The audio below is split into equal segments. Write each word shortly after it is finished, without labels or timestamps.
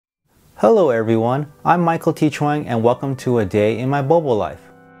Hello everyone, I'm Michael T. Chuang and welcome to a day in my Bobo life.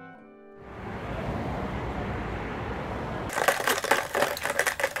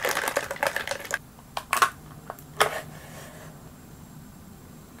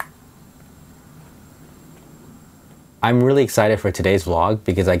 I'm really excited for today's vlog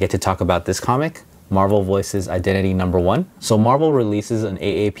because I get to talk about this comic, Marvel Voices Identity #1. So Marvel releases an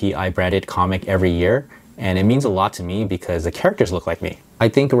AAPI branded comic every year, and it means a lot to me because the characters look like me. I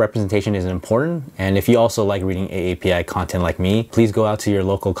think representation is important, and if you also like reading AAPI content like me, please go out to your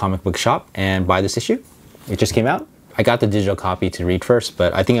local comic book shop and buy this issue. It just came out. I got the digital copy to read first,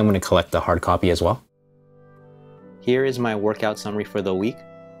 but I think I'm going to collect the hard copy as well. Here is my workout summary for the week.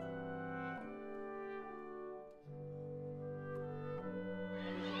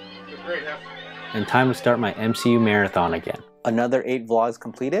 And time to start my MCU marathon again. Another 8 vlogs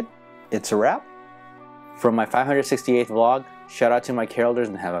completed. It's a wrap. From my 568th vlog, shout out to my carolers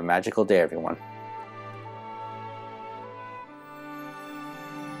and have a magical day, everyone.